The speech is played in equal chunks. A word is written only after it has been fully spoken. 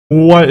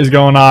What is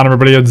going on,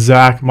 everybody? It's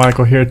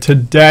TheZachMichael here.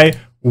 Today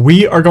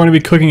we are going to be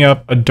cooking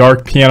up a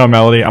dark piano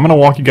melody. I'm going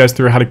to walk you guys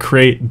through how to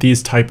create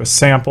these type of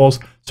samples.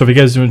 So if you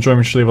guys do enjoy,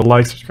 make sure to leave a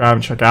like, subscribe,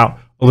 and check out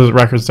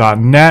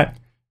TheZachMichael.net.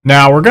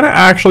 Now we're going to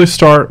actually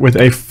start with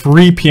a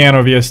free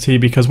piano VST,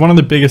 because one of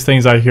the biggest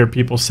things I hear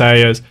people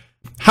say is,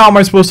 how am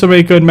I supposed to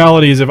make good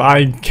melodies if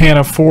I can't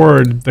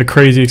afford the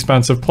crazy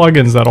expensive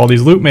plugins that all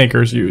these loop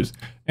makers use?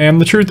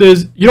 And the truth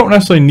is, you don't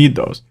necessarily need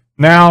those.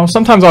 Now,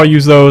 sometimes I'll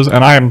use those,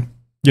 and I am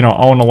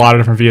own a lot of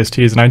different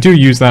VSTs, and I do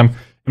use them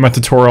in my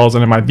tutorials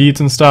and in my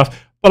beats and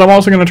stuff, but I'm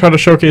also going to try to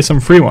showcase some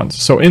free ones.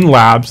 So in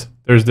Labs,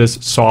 there's this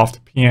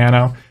soft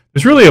piano.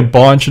 There's really a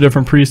bunch of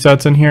different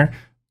presets in here,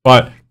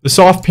 but the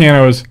soft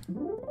piano is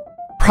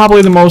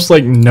probably the most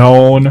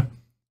known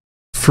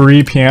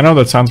free piano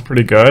that sounds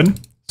pretty good.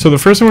 So the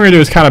first thing we're going to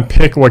do is kind of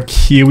pick what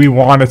key we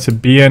want it to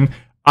be in.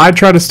 I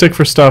try to stick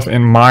for stuff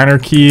in minor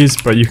keys,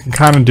 but you can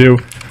kind of do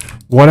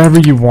whatever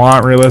you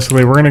want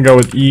realistically. We're going to go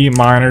with E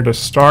minor to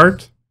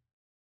start.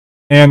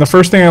 And the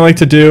first thing I like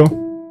to do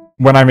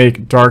when I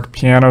make dark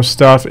piano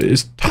stuff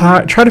is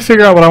try to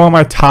figure out what I want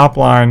my top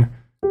line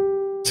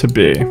to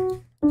be.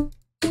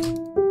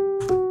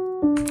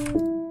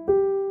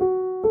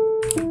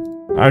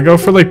 I go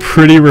for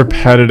pretty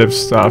repetitive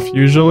stuff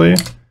usually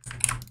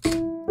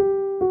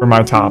for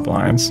my top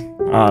lines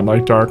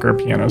on darker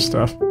piano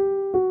stuff.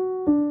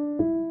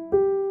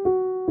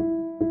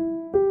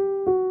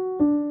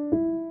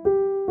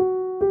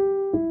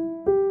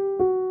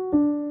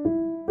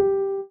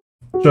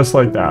 Just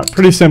like that.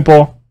 Pretty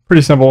simple.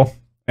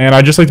 And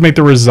I just like to make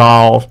the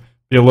resolve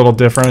be a little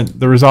different.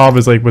 The resolve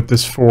is with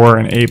this 4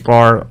 and 8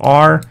 bar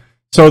R.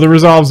 So the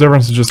resolve's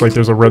difference is just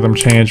there's a rhythm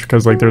change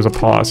because there's a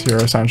pause here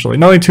essentially.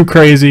 Nothing too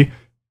crazy,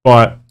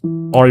 but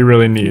all you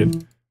really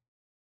need.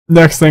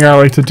 Next thing I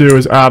like to do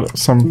is add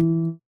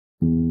some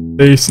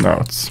bass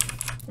notes.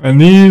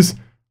 And these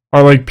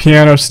are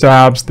piano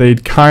stabs. They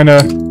kind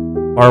of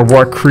are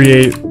what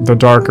create the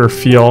darker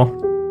feel,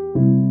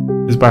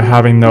 is by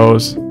having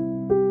those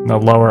in the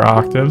lower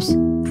octaves.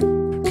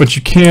 What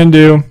you can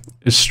do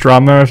is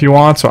strum them if you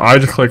want. So I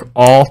just click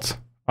Alt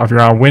if you're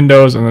on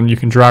Windows, and then you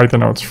can drag the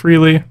notes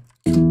freely.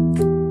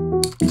 And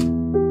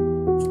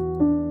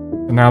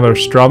now they're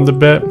strummed a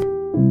bit.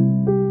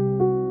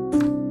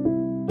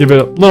 Give it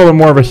a little bit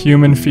more of a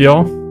human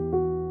feel.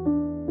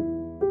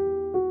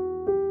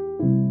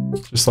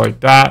 Just like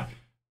that.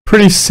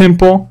 Pretty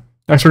simple.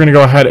 Next, we're going to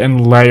go ahead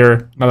and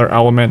layer another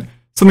element.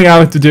 Something I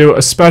like to do,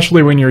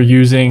 especially when you're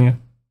using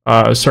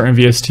certain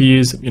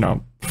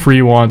VSTs,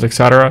 free ones,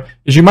 etc.,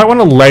 is you might want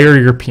to layer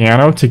your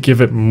piano to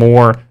give it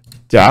more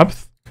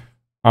depth.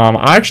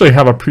 I actually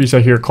have a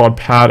preset here called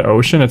Pad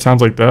Ocean. It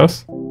sounds like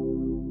this.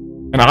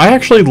 And I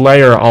actually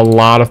layer a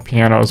lot of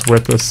pianos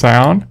with this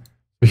sound.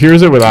 So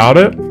here's it without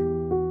it.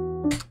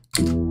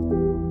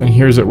 And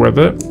here's it with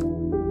it.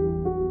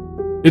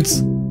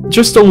 It's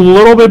just a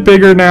little bit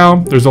bigger now.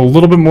 There's a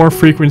little bit more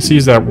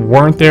frequencies that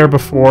weren't there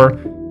before,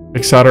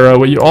 etc.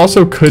 What you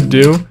also could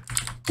do,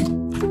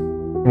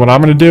 what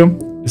I'm going to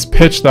do, is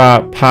pitch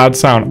that pad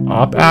sound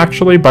up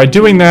actually. By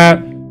doing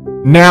that,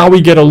 now we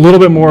get a little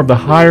bit more of the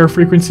higher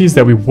frequencies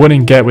that we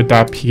wouldn't get with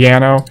that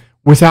piano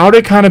without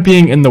it kind of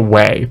being in the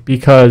way.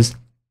 Because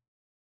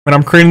when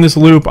I'm creating this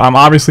loop, I'm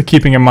obviously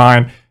keeping in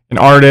mind an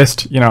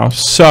artist,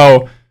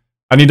 so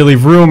I need to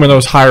leave room in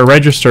those higher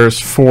registers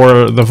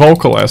for the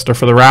vocalist or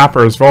for the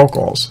rapper's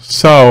vocals.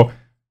 So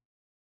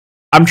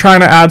I'm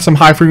trying to add some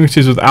high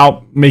frequencies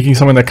without making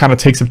something that kind of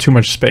takes up too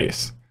much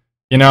space.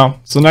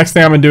 So the next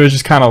thing I'm going to do is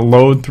just kind of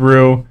load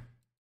through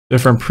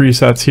different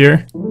presets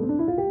here.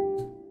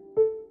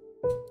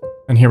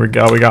 And here we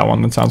go. We got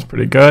one that sounds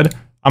pretty good.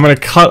 I'm going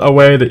to cut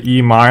away the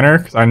E minor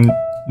because I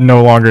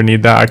no longer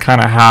need that. I kind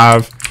of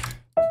have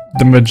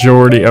the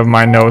majority of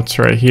my notes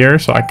right here,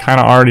 so I kind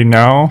of already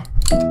know.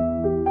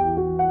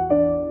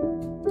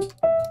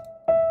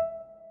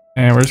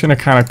 And we're just going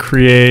to kind of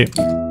create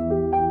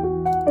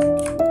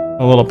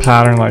a little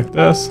pattern like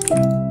this.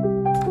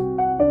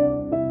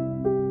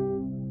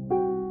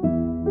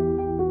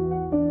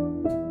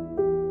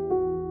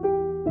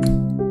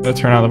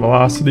 Turn on the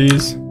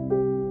velocities,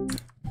 and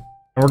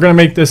we're going to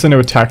make this into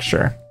a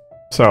texture.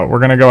 So we're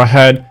going to go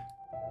ahead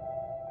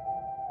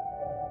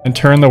and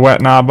turn the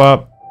wet knob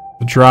up,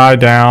 the dry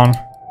down.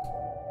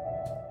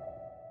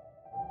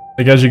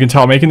 As you can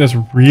tell, making this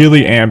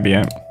really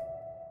ambient.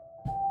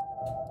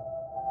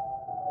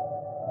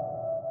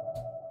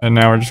 And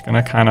now we're just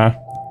going to kind of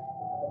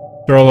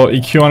throw a little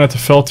EQ on it to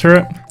filter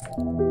it.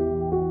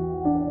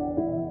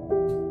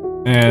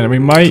 And we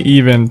might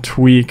even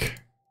tweak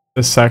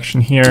this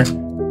section here.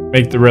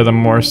 Make the rhythm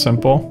more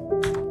simple.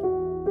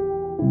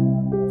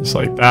 Just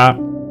like that.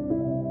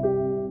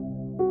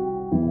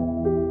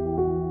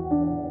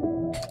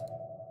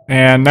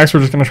 And next we're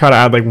just going to try to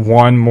add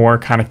one more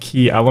kind of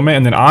key element.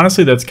 And then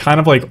honestly, that's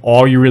kind of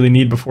all you really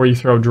need before you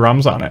throw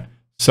drums on it.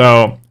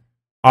 So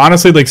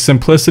honestly,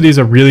 simplicity is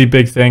a really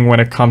big thing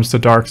when it comes to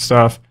dark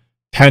stuff.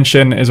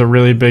 Tension is a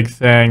really big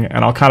thing.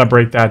 And I'll kind of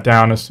break that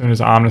down as soon as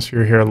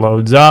Omnisphere here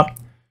loads up.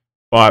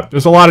 But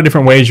there's a lot of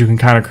different ways you can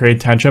kind of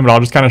create tension, but I'll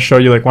just kind of show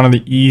you like one of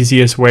the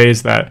easiest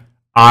ways that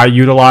I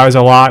utilize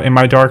a lot in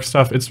my dark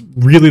stuff. It's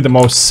really the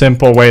most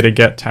simple way to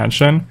get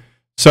tension.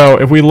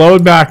 So if we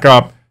load back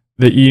up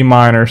the E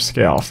minor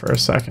scale for a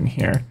second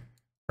here,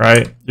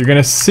 right? You're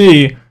going to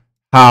see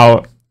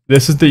how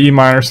this is the E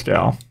minor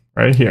scale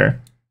right here.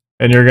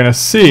 And you're going to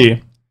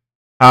see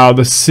how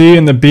the C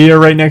and the B are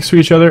right next to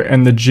each other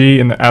and the G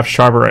and the F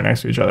sharp are right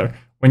next to each other.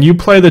 When you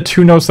play the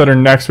two notes that are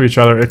next to each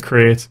other, it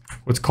creates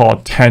what's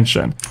called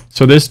tension.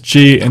 So this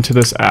G into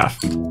this F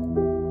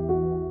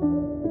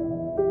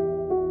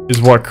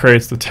is what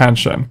creates the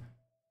tension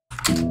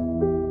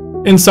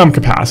in some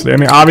capacity. I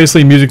mean,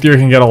 obviously music theory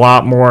can get a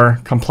lot more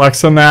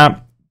complex than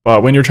that,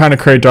 but when you're trying to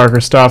create darker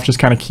stuff, just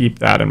kind of keep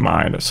that in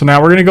mind. So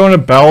now we're going to go into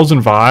bells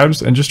and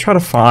vibes and just try to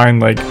find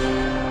like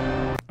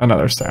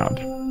another sound.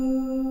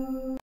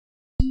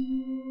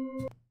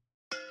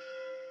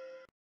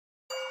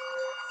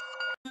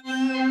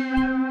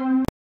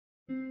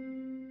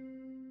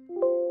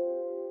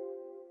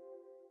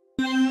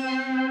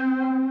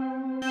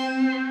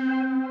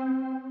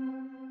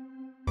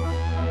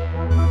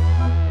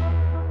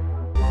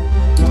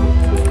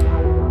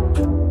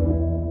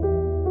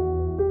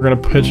 We're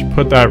gonna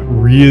put that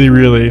really,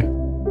 really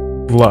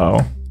low.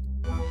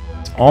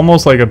 It's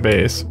almost like a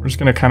bass. We're just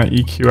gonna kind of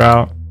EQ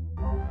out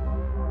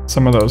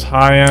some of those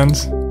high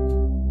ends.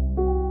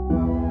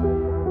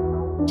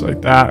 Just like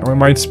that. And we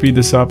might speed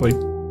this up like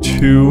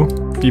 2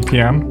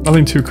 BPM.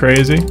 Nothing too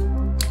crazy.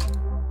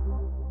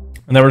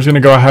 And then we're just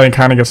gonna go ahead and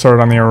kind of get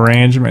started on the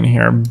arrangement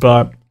here.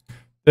 But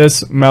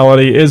this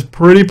melody is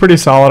pretty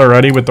solid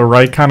already. With the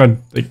right kind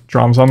of like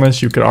drums on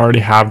this, you could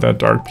already have that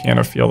dark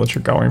piano feel that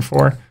you're going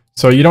for.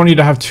 So you don't need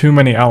to have too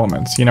many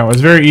elements. You know, it's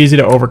very easy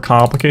to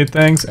overcomplicate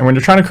things. And when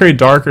you're trying to create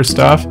darker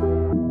stuff,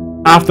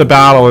 half the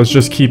battle is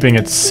just keeping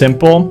it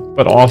simple,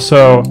 but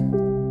also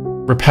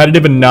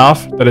repetitive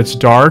enough that it's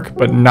dark,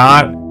 but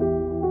not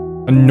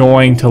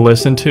annoying to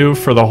listen to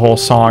for the whole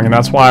song. And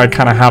that's why I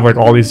kind of have like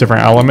all these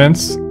different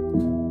elements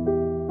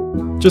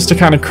just to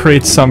kind of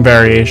create some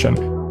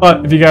variation.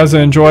 But if you guys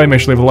enjoy,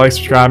 make sure to leave a like,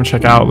 subscribe, and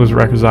check out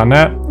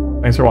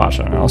LizardRecords.net. Thanks for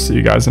watching. I'll see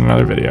you guys in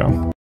another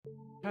video.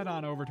 Head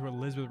on over to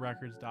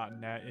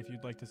ElizabethRecords.net if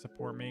you'd like to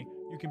support me.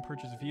 You can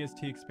purchase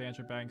VST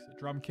expansion banks,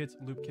 drum kits,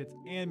 loop kits,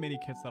 and MIDI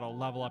kits that'll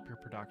level up your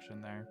production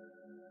there.